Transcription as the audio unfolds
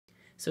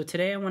So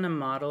today I want to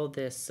model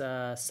this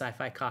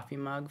sci-fi coffee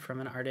mug from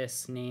an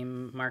artist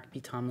named Mark B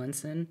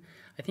Tomlinson.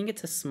 I think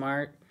it's a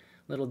smart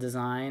little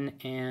design,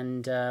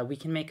 and we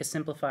can make a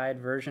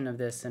simplified version of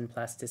this in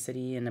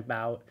Plasticity in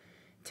about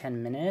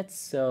 10 minutes,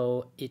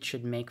 so it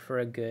should make for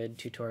a good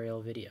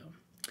tutorial video.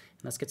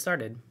 Let's get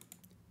started.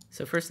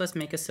 So first let's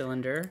make a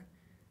cylinder.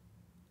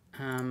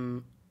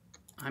 I'm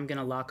going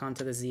to lock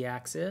onto the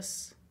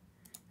z-axis,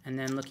 and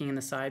then looking in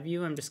the side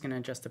view I'm just going to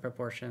adjust the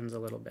proportions a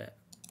little bit.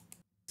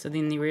 So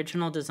in the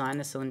original design,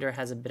 the cylinder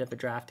has a bit of a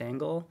draft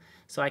angle,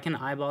 so I can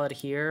eyeball it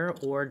here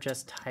or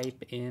just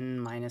type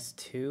in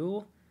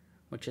 -2,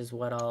 which is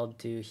what I'll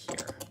do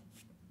here.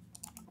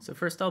 So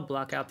first I'll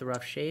block out the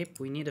rough shape.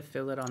 We need a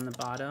fillet on the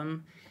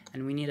bottom,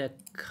 and we need a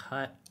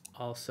cut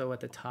also at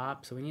the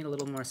top, so we need a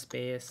little more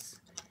space,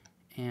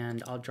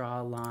 and I'll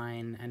draw a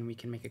line and we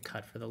can make a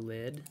cut for the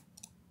lid.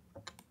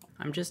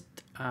 I'm just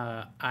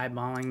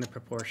eyeballing the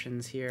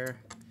proportions here,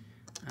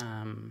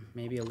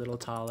 maybe a little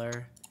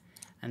taller.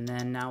 And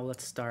then now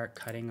let's start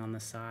cutting on the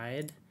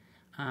side.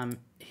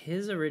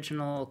 His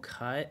original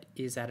cut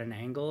is at an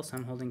angle, so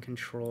I'm holding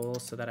control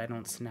so that I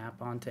don't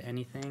snap onto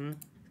anything.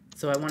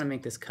 So I want to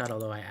make this cut,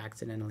 although I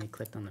accidentally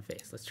clicked on the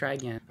face. Let's try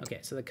again. Okay,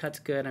 so the cut's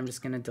good. I'm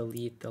just going to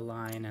delete the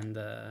line and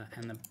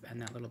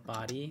that little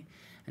body.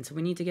 And so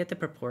we need to get the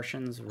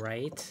proportions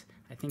right.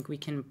 I think we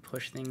can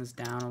push things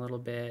down a little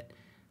bit.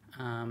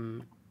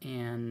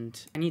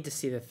 And I need to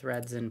see the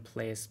threads in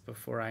place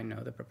before I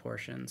know the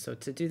proportions. So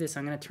to do this,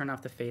 I'm going to turn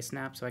off the face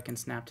snap so I can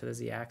snap to the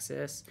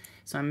z-axis.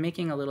 So I'm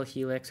making a little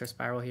helix or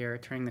spiral here,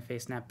 turning the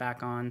face snap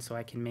back on so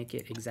I can make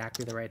it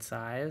exactly the right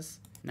size.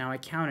 Now I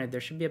counted,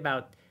 there should be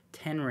about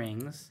 10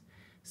 rings.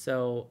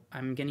 So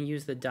I'm going to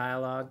use the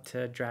dialog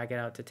to drag it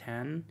out to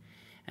 10.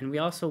 And we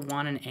also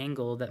want an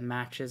angle that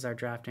matches our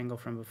draft angle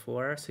from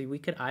before. So we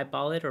could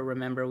eyeball it, or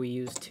remember we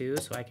used 2,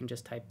 so I can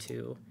just type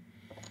 2.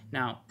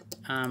 Now,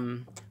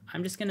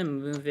 I'm just going to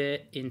move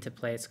it into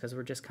place because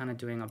we're just kind of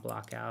doing a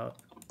block out.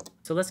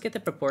 So let's get the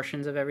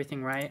proportions of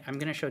everything right. I'm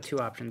going to show 2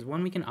 options.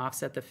 One, we can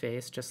offset the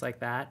face just like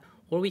that,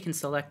 or we can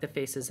select the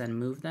faces and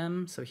move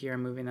them. So here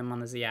I'm moving them on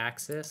the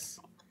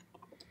z-axis.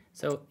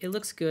 So it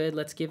looks good.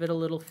 Let's give it a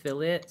little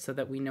fillet so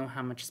that we know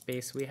how much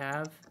space we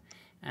have.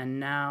 And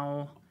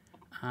now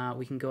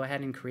we can go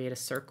ahead and create a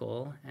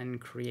circle and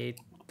create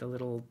the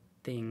little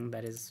thing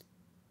that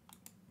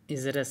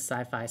is it a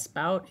sci-fi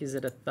spout? Is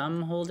it a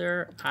thumb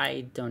holder?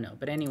 I don't know.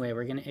 But anyway,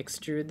 we're going to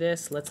extrude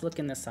this. Let's look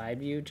in the side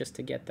view just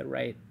to get the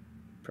right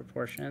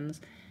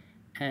proportions.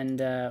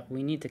 And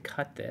we need to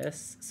cut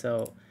this.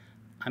 So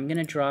I'm going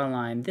to draw a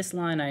line. This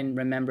line I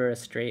remember is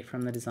straight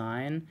from the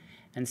design.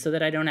 And so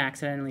that I don't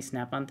accidentally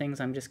snap on things,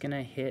 I'm just going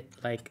to hit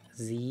like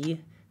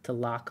Z to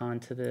lock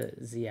onto the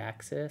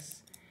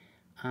Z-axis.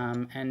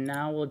 And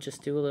now we'll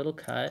just do a little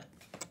cut.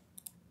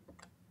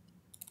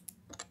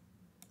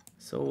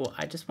 So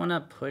I just want to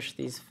push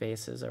these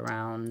faces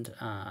around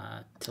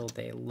till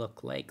they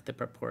look like the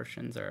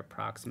proportions are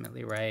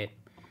approximately right.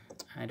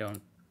 I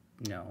don't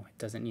know. It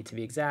doesn't need to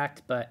be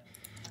exact, but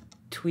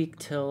tweak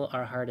till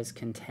our heart is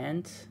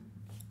content.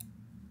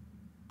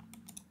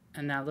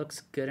 And that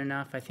looks good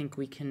enough. I think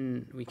we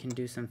can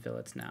do some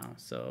fillets now.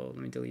 So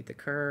let me delete the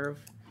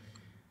curve.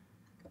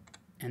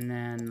 And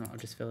then I'll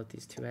just fillet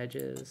these 2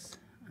 edges.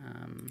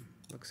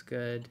 Looks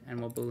good. And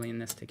we'll Boolean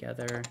this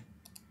together.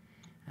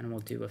 And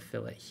we'll do a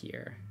fillet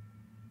here.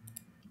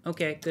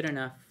 Okay, good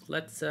enough.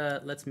 Let's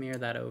mirror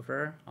that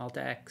over. Alt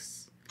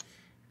X,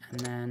 and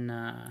then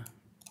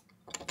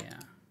yeah,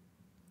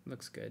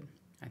 looks good.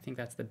 I think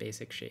that's the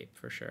basic shape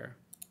for sure.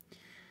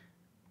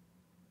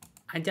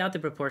 I doubt the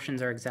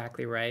proportions are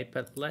exactly right,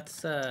 but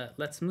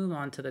let's move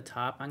on to the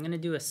top. I'm going to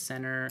do a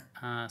center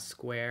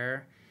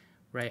square,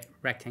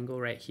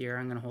 rectangle right here.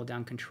 I'm going to hold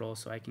down Control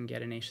so I can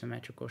get an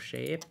asymmetrical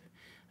shape.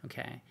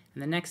 Okay,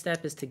 and the next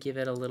step is to give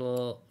it a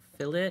little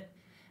fillet.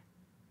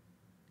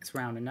 It's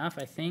round enough,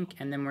 I think,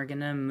 and then we're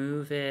gonna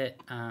move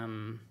it.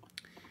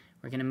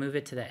 We're gonna move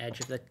it to the edge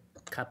of the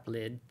cup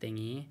lid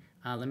thingy.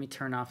 Let me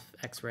turn off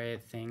X-ray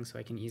thing so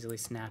I can easily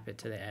snap it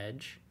to the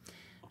edge.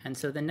 And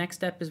so the next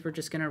step is we're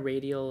just gonna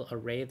radial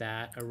array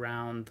that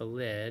around the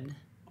lid.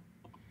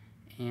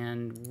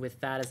 And with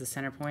that as the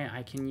center point,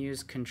 I can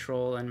use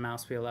Control and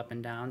mouse wheel up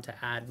and down to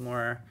add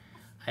more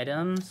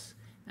items.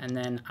 And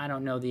then I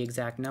don't know the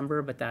exact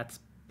number, but that's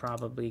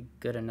probably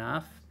good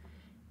enough.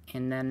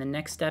 And then the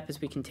next step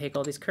is we can take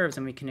all these curves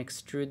and we can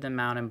extrude them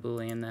out and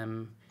Boolean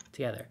them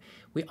together.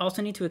 We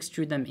also need to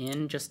extrude them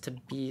in just to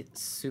be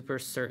super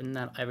certain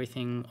that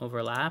everything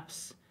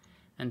overlaps.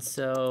 And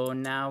so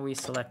now we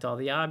select all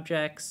the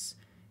objects,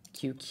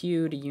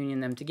 QQ to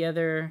union them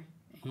together,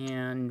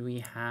 and we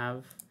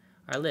have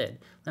our lid.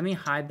 Let me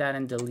hide that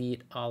and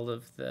delete all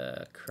of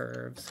the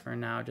curves for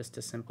now just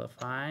to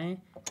simplify,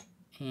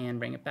 and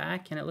bring it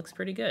back, and it looks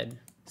pretty good.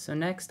 So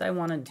next I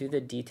want to do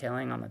the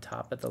detailing on the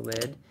top of the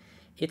lid.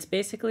 It's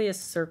basically a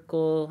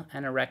circle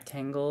and a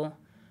rectangle,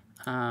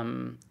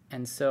 and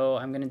so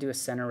I'm going to do a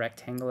center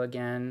rectangle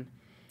again,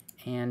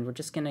 and we're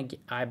just gonna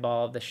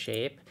eyeball the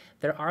shape.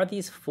 There are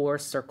these 4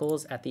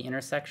 circles at the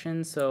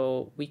intersection,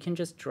 so we can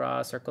just draw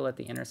a circle at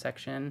the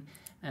intersection,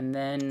 and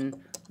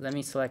then let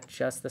me select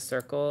just the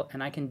circle,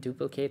 and I can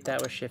duplicate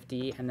that with Shift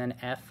D and then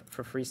F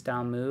for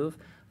freestyle move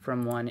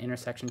from one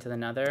intersection to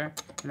another.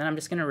 And then I'm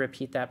just gonna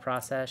repeat that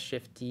process,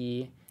 Shift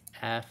D,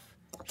 F,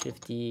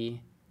 Shift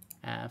D,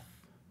 F.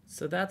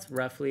 So that's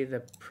roughly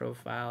the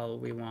profile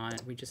we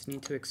want. We just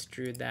need to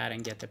extrude that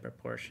and get the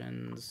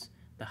proportions,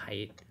 the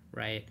height,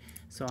 right?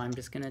 So I'm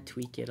just gonna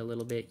tweak it a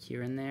little bit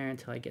here and there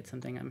until I get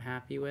something I'm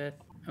happy with.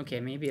 Okay,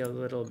 maybe a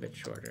little bit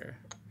shorter.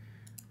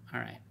 All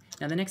right.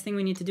 Now the next thing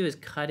we need to do is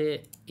cut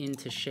it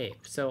into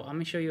shape. So I'm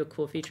gonna show you a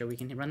cool feature. We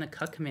can run the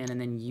cut command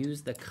and then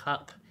use the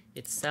cup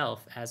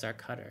itself as our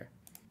cutter.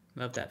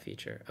 Love that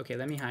feature. Okay,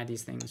 let me hide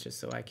these things just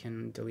so I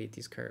can delete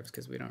these curves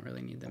because we don't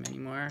really need them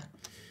anymore.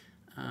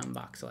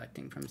 Box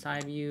selecting from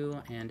side view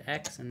and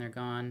X, and they're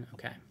gone.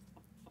 Okay.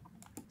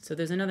 So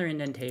there's another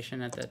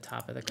indentation at the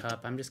top of the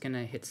cup. I'm just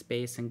gonna hit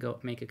space and go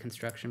make a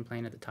construction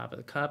plane at the top of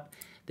the cup.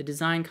 The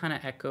design kind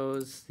of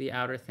echoes the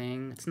outer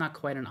thing. It's not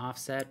quite an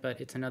offset,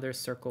 but it's another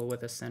circle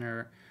with a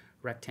center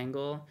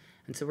rectangle.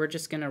 And so we're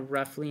just gonna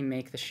roughly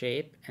make the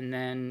shape and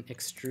then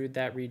extrude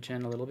that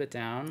region a little bit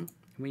down.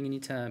 We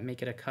need to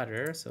make it a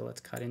cutter, so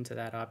let's cut into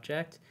that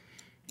object.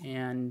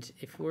 And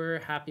if we're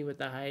happy with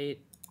the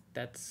height,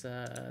 that's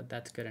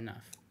good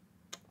enough.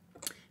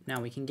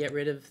 Now we can get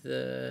rid of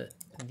the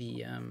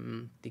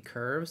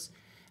curves,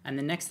 and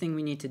the next thing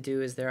we need to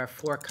do is there are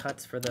 4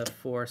 cuts for the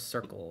 4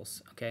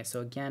 circles. Okay,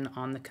 so again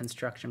on the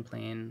construction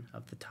plane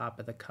of the top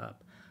of the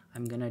cup,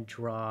 I'm gonna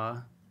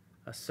draw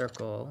a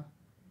circle,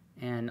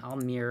 and I'll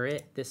mirror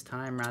it this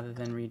time rather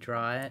than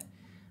redraw it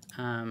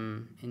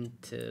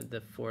into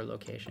the 4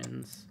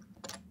 locations.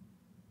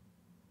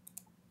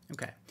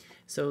 Okay.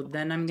 So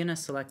then I'm gonna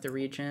select the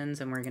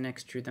regions and we're gonna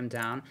extrude them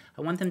down.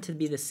 I want them to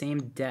be the same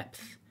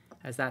depth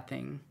as that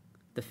thing,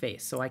 the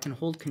face. So I can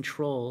hold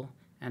Control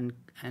and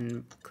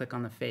click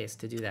on the face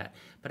to do that.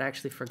 But I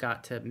actually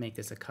forgot to make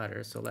this a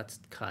cutter, so let's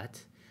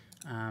cut.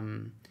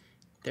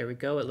 There we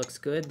go, it looks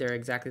good. They're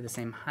exactly the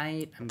same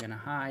height. I'm gonna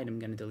hide, I'm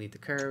gonna delete the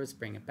curves,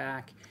 bring it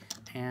back,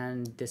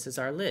 and this is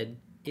our lid.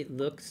 It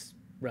looks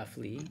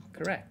roughly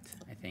correct,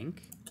 I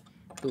think.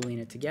 Boolean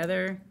it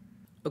together.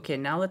 Okay,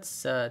 now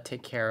let's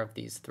take care of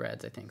these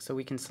threads, I think. So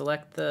we can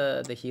select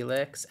the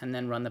helix and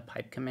then run the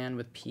pipe command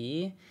with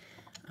P.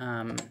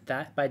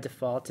 That by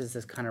default is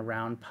this kind of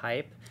round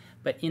pipe,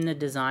 but in the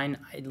design,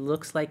 it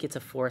looks like it's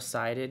a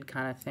 4-sided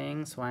kind of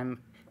thing. So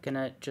I'm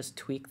gonna just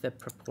tweak the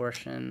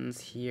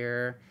proportions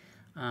here,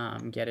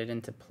 get it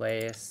into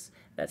place.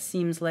 That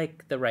seems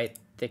like the right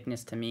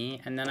thickness to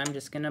me. And then I'm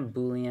just gonna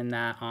Boolean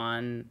that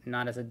on,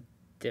 not as a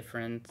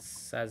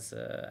difference, as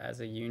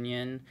a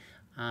union,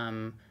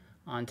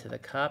 onto the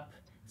cup.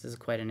 This is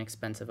quite an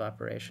expensive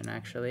operation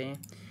actually.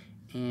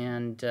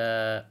 And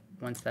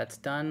once that's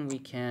done, we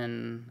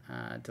can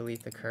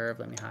delete the curve.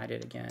 Let me hide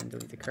it again.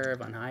 Delete the curve,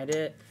 unhide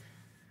it.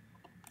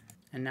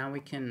 And now we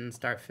can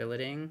start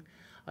filleting.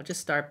 I'll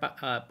just start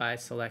by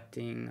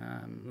selecting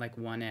like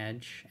one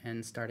edge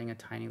and starting a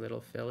tiny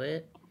little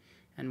fillet.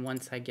 And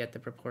once I get the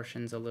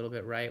proportions a little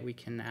bit right, we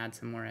can add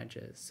some more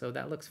edges. So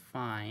that looks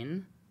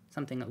fine.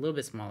 Something a little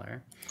bit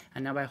smaller.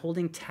 And now by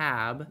holding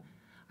Tab,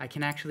 I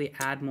can actually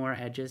add more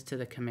edges to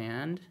the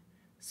command.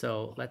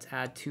 So let's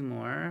add 2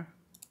 more.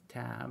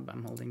 Tab,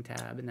 I'm holding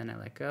Tab, and then I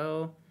let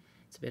go.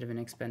 It's a bit of an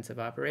expensive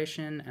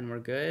operation, and we're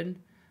good.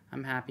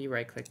 I'm happy,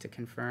 right-click to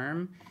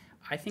confirm.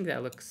 I think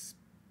that looks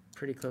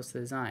pretty close to the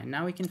design.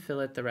 Now we can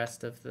fillet the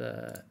rest of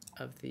the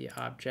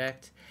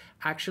object.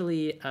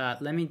 Actually,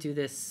 let me do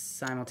this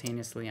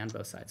simultaneously on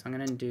both sides. So I'm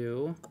gonna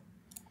do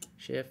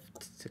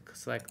Shift to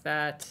select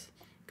that,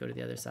 go to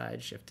the other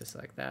side, Shift to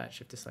select that,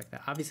 Shift to select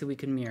that. Obviously we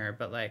could mirror,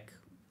 but like,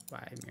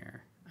 why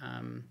mirror?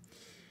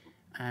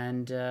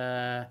 And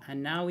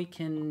now we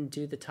can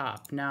do the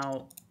top.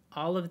 Now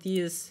all of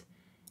these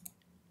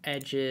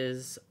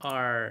edges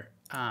are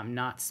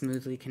not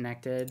smoothly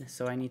connected,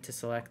 so I need to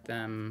select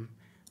them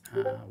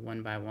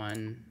one by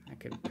one. I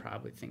could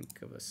probably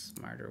think of a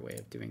smarter way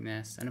of doing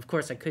this, and of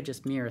course I could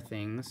just mirror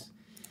things,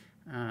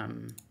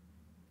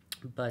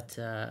 but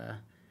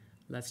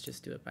let's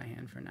just do it by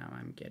hand for now.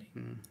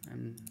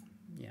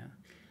 Yeah.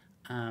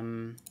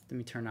 Let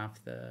me turn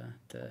off the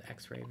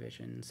X-ray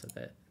vision so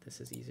that this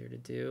is easier to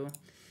do.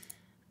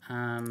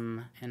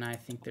 And I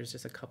think there's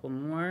just a couple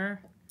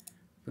more.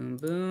 Boom,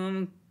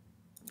 boom,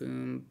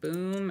 boom,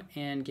 boom,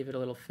 and give it a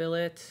little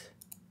fillet.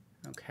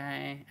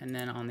 Okay, and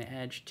then on the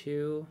edge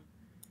too.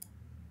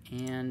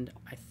 And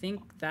I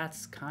think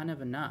that's kind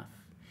of enough.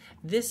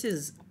 This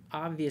is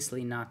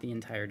obviously not the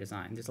entire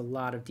design. There's a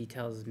lot of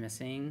details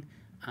missing,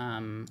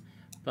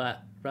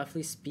 but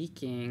roughly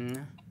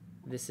speaking,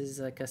 this is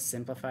like a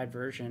simplified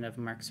version of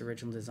Mark's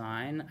original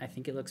design. I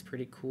think it looks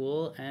pretty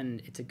cool,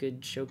 and it's a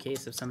good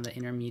showcase of some of the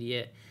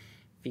intermediate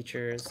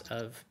features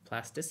of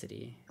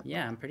plasticity.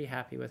 Yeah, I'm pretty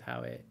happy with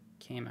how it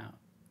came out.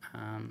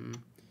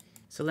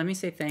 So let me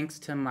say thanks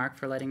to Mark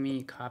for letting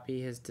me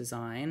copy his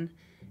design,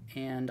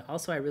 And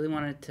also, I really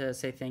wanted to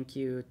say thank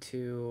you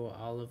to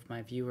all of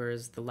my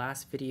viewers. The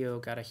last video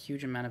got a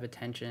huge amount of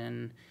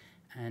attention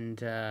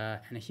and a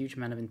huge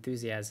amount of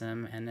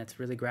enthusiasm, and that's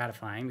really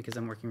gratifying because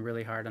I'm working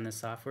really hard on this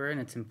software, and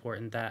it's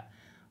important that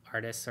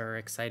artists are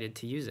excited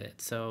to use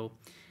it. So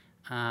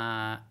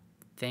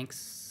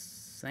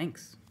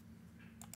thanks.